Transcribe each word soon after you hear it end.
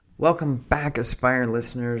Welcome back, Aspire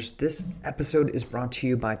listeners. This episode is brought to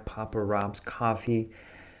you by Papa Rob's Coffee.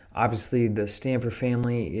 Obviously, the Stamper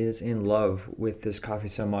family is in love with this coffee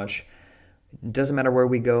so much. It doesn't matter where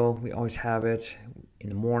we go, we always have it. In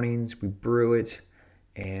the mornings, we brew it,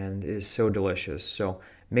 and it is so delicious. So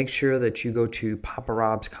make sure that you go to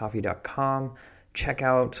paparobscoffee.com, check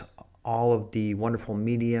out all of the wonderful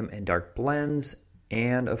medium and dark blends,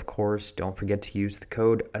 and of course, don't forget to use the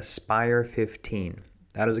code ASPIRE15.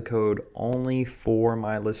 That is a code only for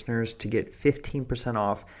my listeners to get 15%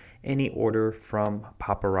 off any order from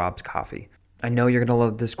Papa Rob's Coffee. I know you're going to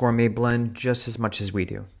love this gourmet blend just as much as we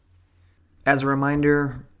do. As a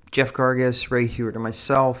reminder, Jeff Gargas, Ray Hewitt, and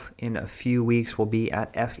myself in a few weeks will be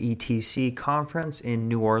at FETC Conference in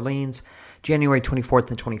New Orleans, January 24th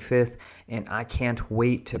and 25th, and I can't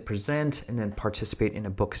wait to present and then participate in a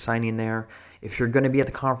book signing there. If you're going to be at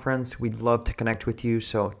the conference, we'd love to connect with you,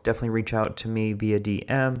 so definitely reach out to me via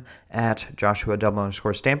DM at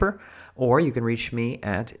Joshua_Stamper, or you can reach me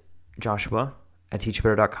at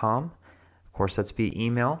Joshua@teachbetter.com. Of course, that's via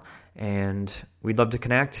email, and we'd love to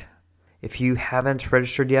connect. If you haven't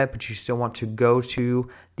registered yet, but you still want to go to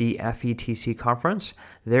the FETC conference,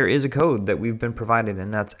 there is a code that we've been provided,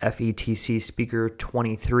 and that's FETC Speaker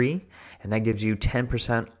 23, and that gives you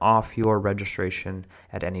 10% off your registration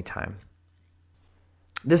at any time.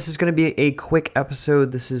 This is going to be a quick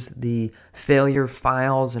episode. This is the Failure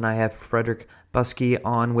Files, and I have Frederick Buskey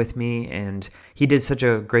on with me, and he did such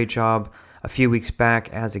a great job a few weeks back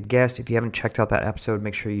as a guest. If you haven't checked out that episode,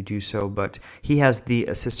 make sure you do so. But he has the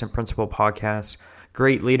Assistant Principal podcast,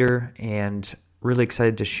 great leader, and really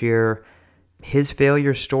excited to share his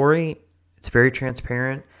failure story. It's very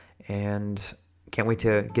transparent, and can't wait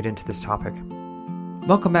to get into this topic.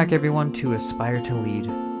 Welcome back, everyone, to Aspire to Lead,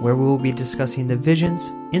 where we will be discussing the visions,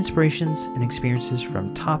 inspirations, and experiences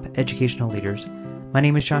from top educational leaders. My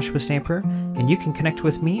name is Joshua Stamper, and you can connect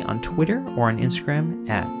with me on Twitter or on Instagram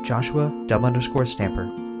at Joshua_Stamper.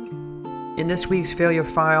 In this week's Failure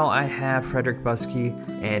File, I have Frederick Buskey,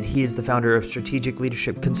 and he is the founder of Strategic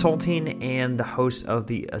Leadership Consulting and the host of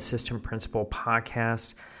the Assistant Principal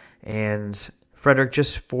podcast. And Frederick,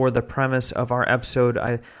 just for the premise of our episode,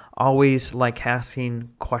 I always like asking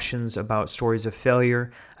questions about stories of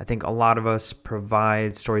failure. I think a lot of us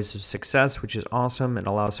provide stories of success, which is awesome and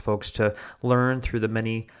allows folks to learn through the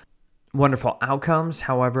many wonderful outcomes.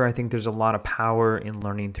 However, I think there's a lot of power in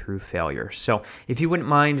learning through failure. So if you wouldn't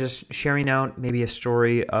mind just sharing out maybe a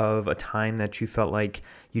story of a time that you felt like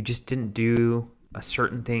you just didn't do a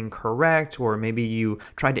certain thing correct, or maybe you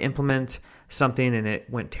tried to implement something and it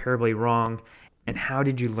went terribly wrong, and how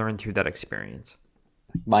did you learn through that experience?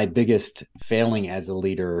 My biggest failing as a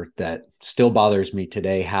leader that still bothers me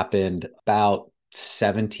today happened about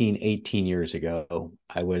 17, 18 years ago.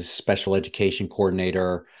 I was special education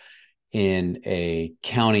coordinator in a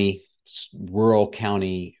county, rural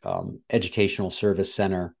county educational service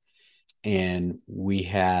center. And we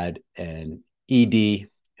had an ED,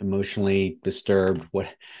 emotionally disturbed,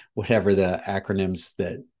 whatever the acronyms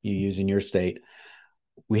that you use in your state.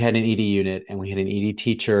 We had an ED unit, and we had an ED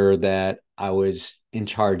teacher that I was in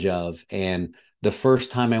charge of. And the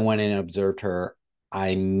first time I went in and observed her,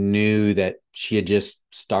 I knew that she had just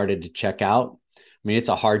started to check out. I mean, it's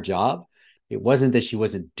a hard job. It wasn't that she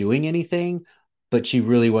wasn't doing anything, but she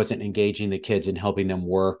really wasn't engaging the kids and helping them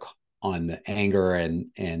work on the anger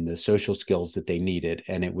and the social skills that they needed.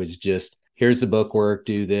 And it was just, here's the book work,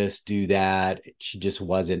 do this, do that. She just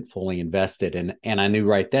wasn't fully invested. And I knew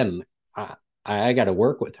right then, I got to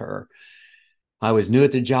work with her. I was new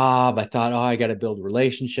at the job. I thought, I got to build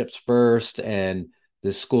relationships first. And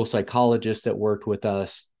the school psychologist that worked with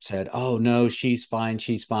us said, oh, no, she's fine.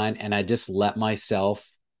 She's fine. And I just let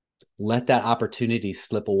that opportunity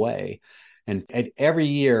slip away. And every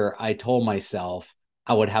year I told myself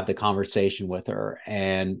I would have the conversation with her,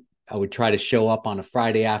 and I would try to show up on a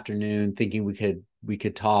Friday afternoon thinking we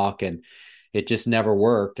could talk, and it just never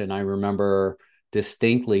worked. And I remember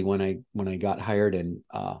distinctly when I got hired in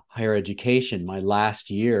higher education, my last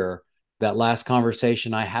year, that last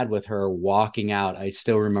conversation I had with her walking out, I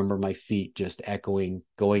still remember my feet just echoing,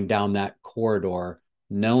 going down that corridor,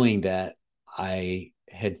 knowing that I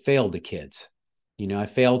had failed the kids. I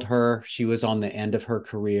failed her. She was on the end of her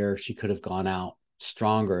career. She could have gone out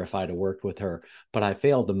stronger if I'd have worked with her, but I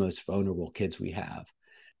failed the most vulnerable kids we have.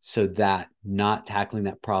 So that not tackling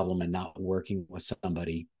that problem and not working with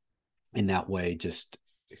somebody in that way, just,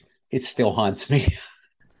 it still haunts me.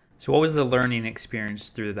 So what was the learning experience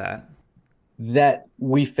through that? That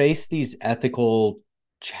we face these ethical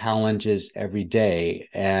challenges every day,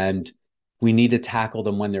 and we need to tackle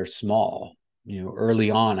them when they're small.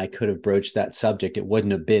 early on, I could have broached that subject. It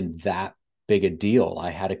wouldn't have been that big a deal.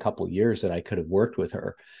 I had a couple years that I could have worked with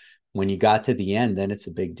her. When you got to the end, then it's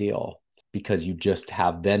a big deal because you just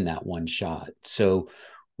have then that one shot. So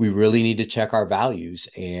we really need to check our values,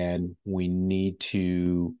 and we need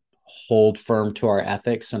to hold firm to our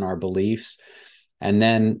ethics and our beliefs. And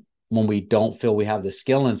then when we don't feel we have the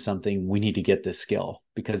skill in something, we need to get the skill,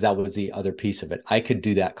 because that was the other piece of it. I could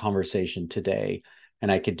do that conversation today,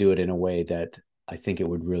 and I could do it in a way that I think it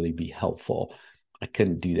would really be helpful. I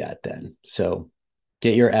couldn't do that then. So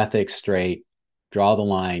get your ethics straight, draw the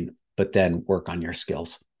line, but then work on your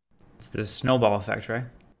skills. It's the snowball effect, right?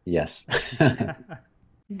 Yes.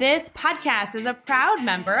 This podcast is a proud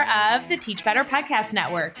member of the Teach Better Podcast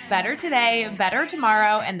Network. Better today, better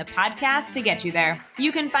tomorrow, and the podcast to get you there.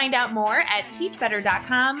 You can find out more at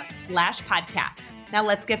teachbetter.com/podcasts. Now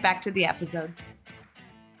let's get back to the episode.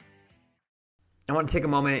 I want to take a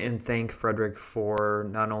moment and thank Frederick for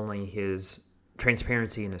not only his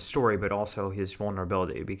transparency in his story, but also his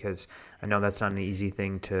vulnerability, because I know that's not an easy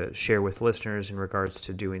thing to share with listeners in regards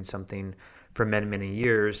to doing something for many, many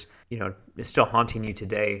years. It's still haunting you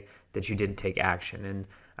today that you didn't take action. And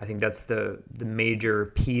I think that's the major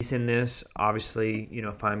piece in this. Obviously,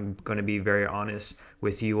 if I'm going to be very honest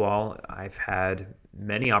with you all, I've had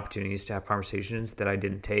many opportunities to have conversations that I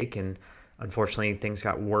didn't take. And unfortunately, things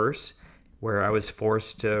got worse, where I was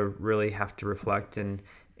forced to really have to reflect and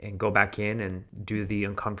go back in and do the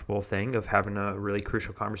uncomfortable thing of having a really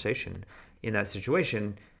crucial conversation. In that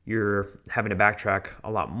situation, you're having to backtrack a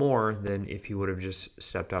lot more than if you would have just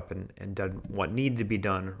stepped up and done what needed to be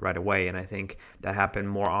done right away. And I think that happened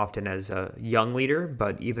more often as a young leader,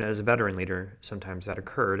 but even as a veteran leader, sometimes that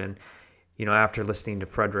occurred. And, after listening to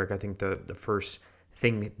Frederick, I think the first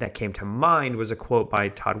thing that came to mind was a quote by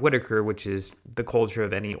Todd Whitaker, which is, "The culture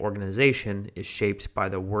of any organization is shaped by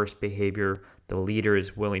the worst behavior the leader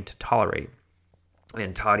is willing to tolerate."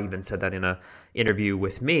 And Todd even said that in an interview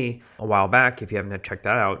with me a while back. If you haven't checked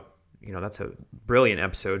that out, that's a brilliant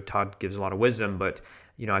episode. Todd gives a lot of wisdom, but,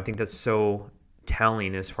 I think that's so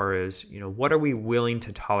telling as far as, what are we willing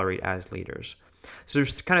to tolerate as leaders? So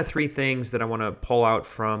there's kind of three things that I want to pull out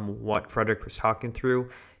from what Frederick was talking through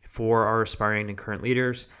for our aspiring and current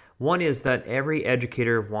leaders. One is that every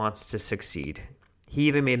educator wants to succeed. He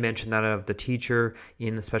even made mention that of the teacher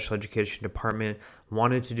in the special education department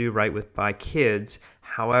wanted to do right by kids.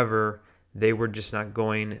 However, they were just not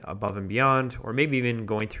going above and beyond, or maybe even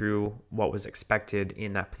going through what was expected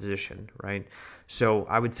in that position, right? So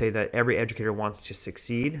I would say that every educator wants to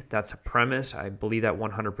succeed. That's a premise. I believe that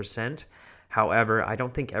 100%. However, I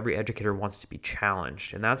don't think every educator wants to be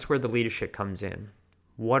challenged. And that's where the leadership comes in.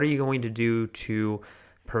 What are you going to do to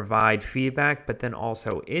provide feedback, but then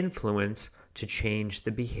also influence to change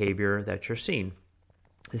the behavior that you're seeing?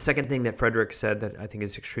 The second thing that Frederick said that I think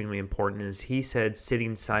is extremely important is he said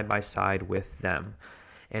sitting side by side with them.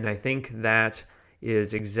 And I think that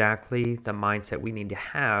is exactly the mindset we need to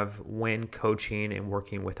have when coaching and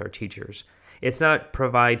working with our teachers. It's not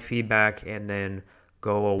provide feedback and then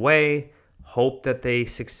go away, hope that they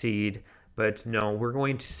succeed, but no, we're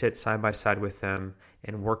going to sit side by side with them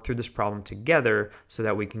and work through this problem together so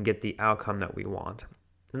that we can get the outcome that we want.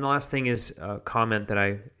 And the last thing is a comment that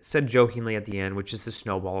I said jokingly at the end, which is the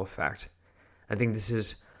snowball effect. I think this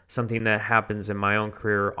is something that happens in my own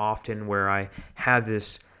career often, where I have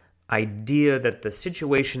this idea that the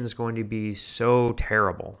situation is going to be so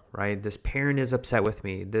terrible, right? This parent is upset with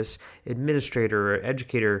me. This administrator or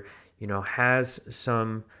educator, has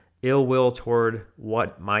some ill will toward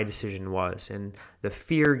what my decision was. And the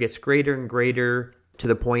fear gets greater and greater to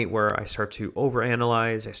the point where I start to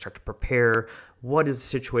overanalyze, I start to prepare. What is the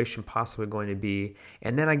situation possibly going to be?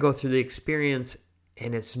 And then I go through the experience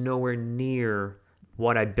and it's nowhere near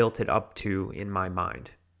what I built it up to in my mind.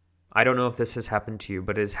 I don't know if this has happened to you,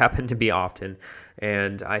 but it has happened to me often.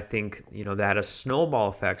 And I think, that a snowball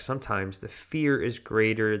effect, sometimes the fear is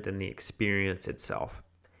greater than the experience itself.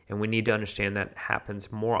 And we need to understand that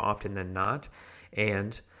happens more often than not.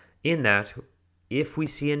 And in that, if we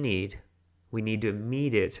see a need, we need to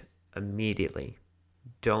meet it immediately.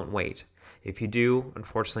 Don't wait. If you do,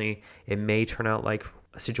 unfortunately, it may turn out like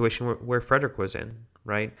a situation where Frederick was in,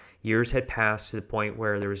 right? Years had passed to the point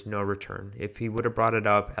where there was no return. If he would have brought it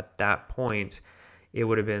up at that point, it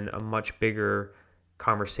would have been a much bigger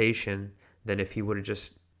conversation than if he would have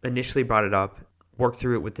just initially brought it up, worked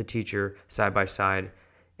through it with the teacher side by side,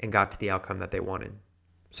 and got to the outcome that they wanted.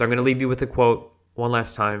 So I'm going to leave you with a quote one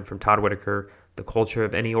last time from Todd Whitaker. "The culture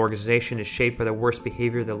of any organization is shaped by the worst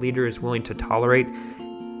behavior the leader is willing to tolerate."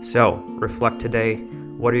 So reflect today.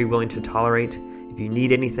 What are you willing to tolerate? If you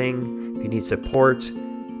need anything, if you need support,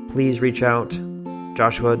 please reach out,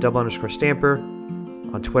 Joshua_Stamper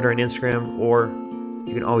on Twitter and Instagram, or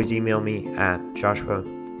you can always email me at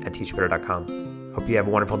joshua@teachbetter.com. Hope you have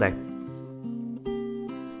a wonderful day.